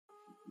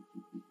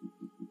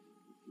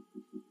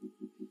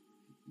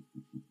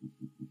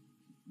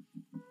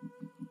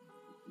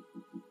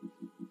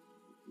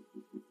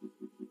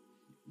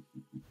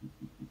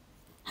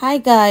Hi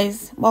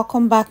guys,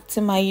 welcome back to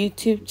my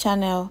YouTube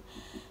channel,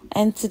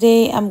 and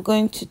today I'm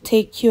going to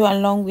take you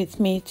along with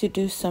me to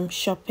do some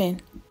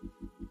shopping.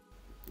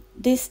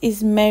 This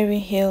is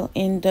Merryhill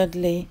in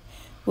Dudley,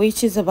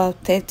 which is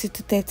about 30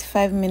 to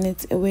 35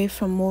 minutes away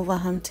from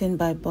Wolverhampton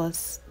by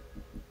bus.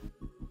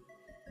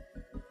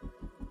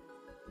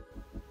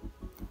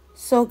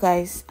 So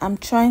guys, I'm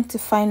trying to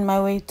find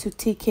my way to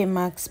TK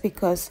Maxx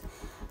because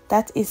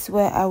that is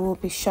where I will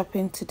be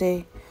shopping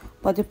today.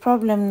 But the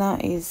problem now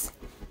is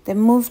they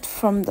moved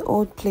from the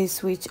old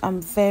place, which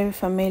I'm very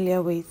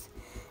familiar with,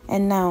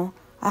 and now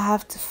I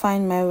have to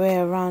find my way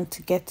around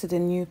to get to the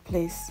new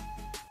place.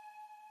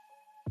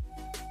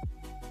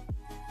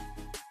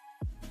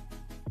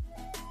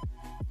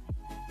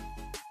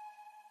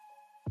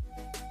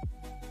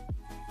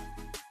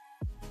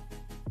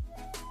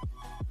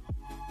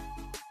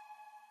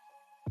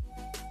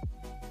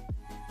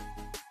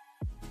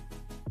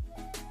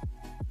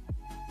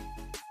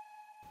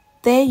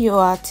 There you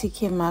are,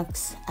 TK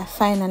Maxx. I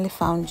finally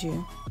found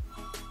you.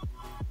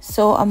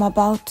 So I'm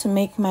about to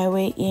make my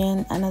way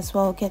in and as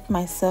well get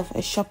myself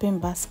a shopping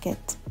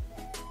basket.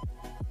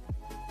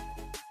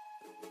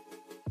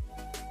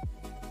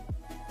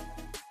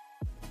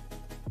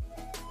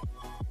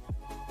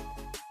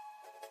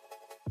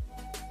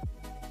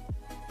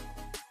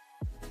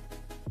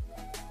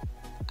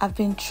 I've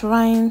been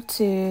trying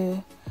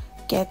to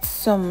get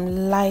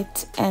some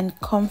light and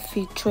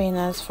comfy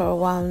trainers for a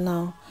while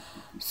now,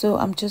 so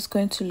I'm just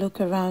going to look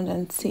around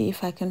and see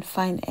if I can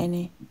find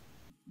any.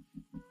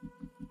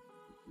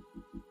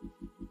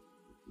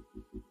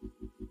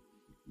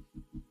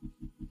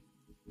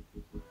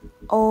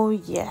 Oh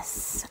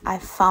yes, I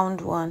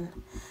found one.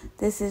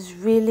 This is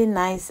really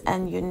nice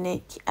and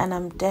unique, and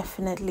I'm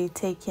definitely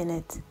taking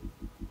it.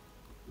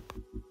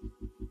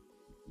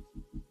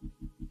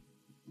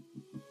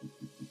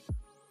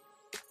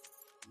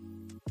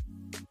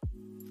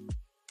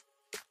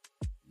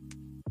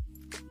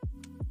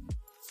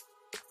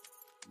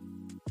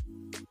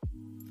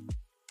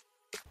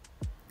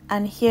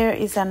 And here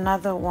is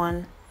another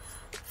one.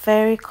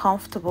 Very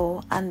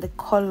comfortable, and the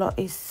color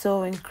is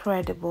so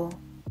incredible.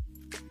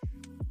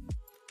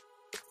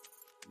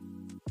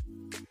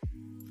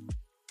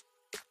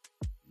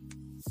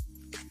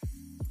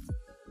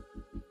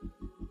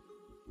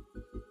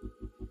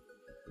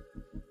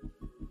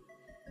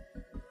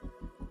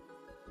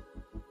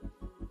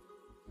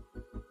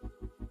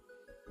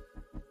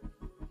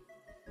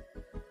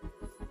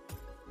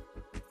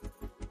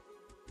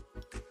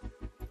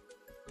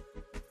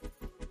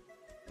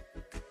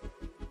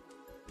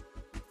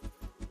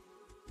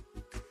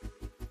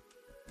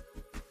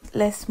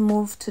 Let's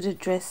move to the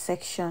dress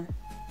section.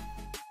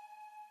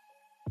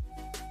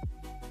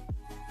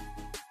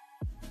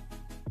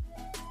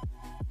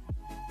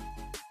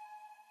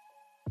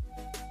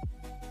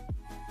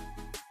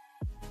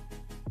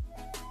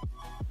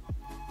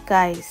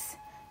 Guys,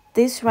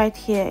 this right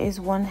here is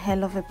one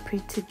hell of a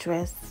pretty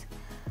dress,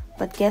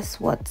 but guess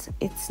what?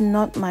 It's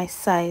not my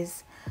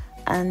size,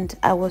 and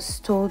I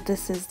was told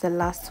this is the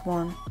last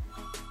one.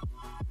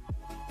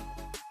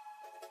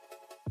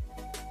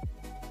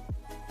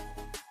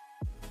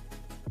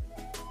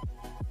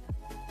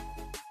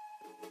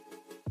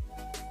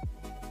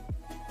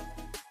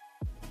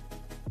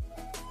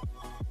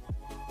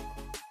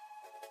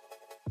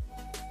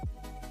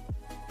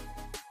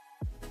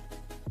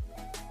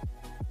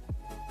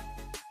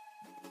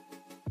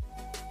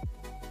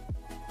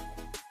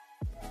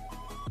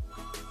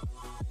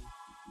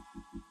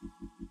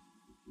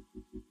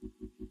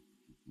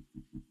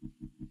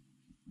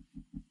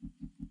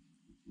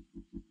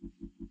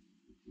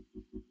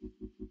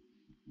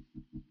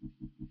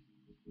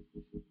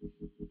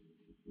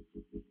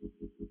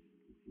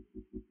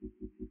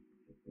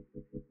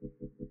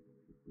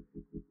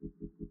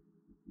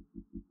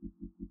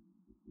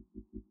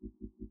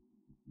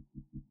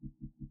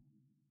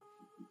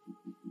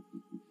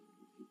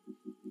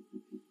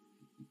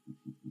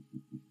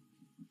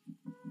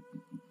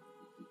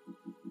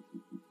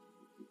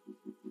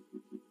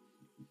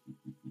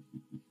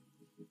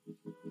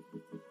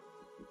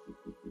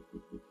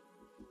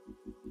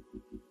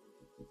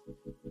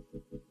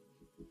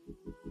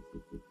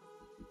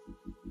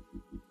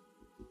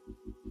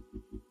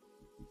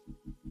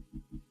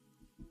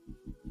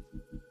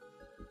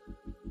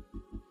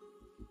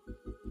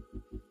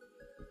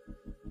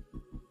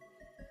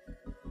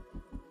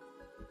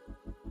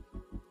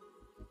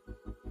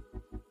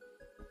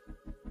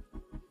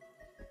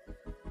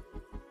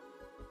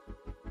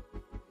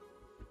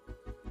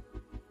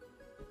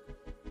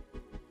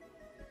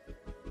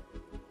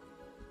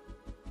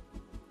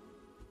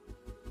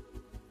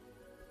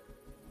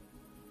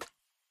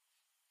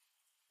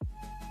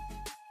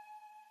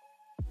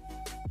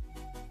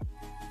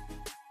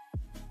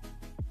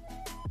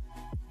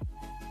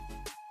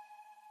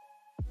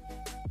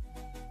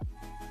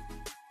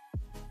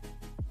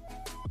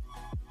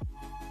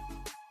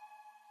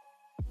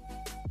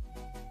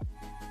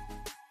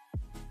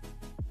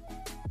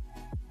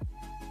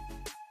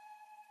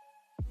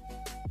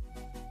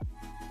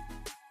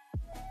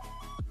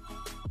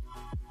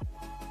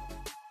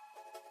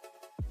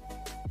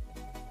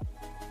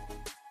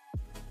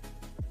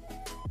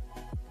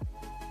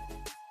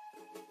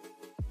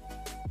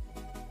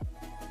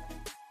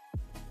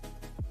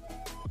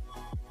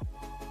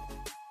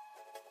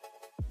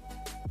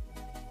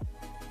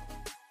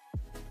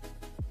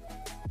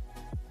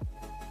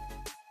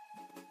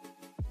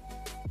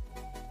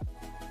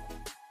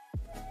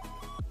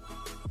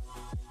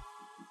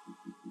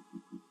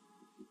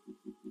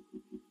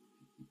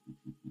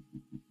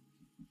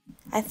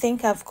 I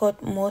think I've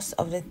got most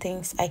of the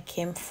things I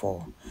came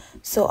for,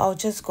 so I'll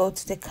just go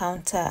to the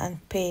counter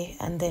and pay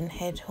and then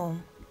head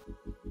home.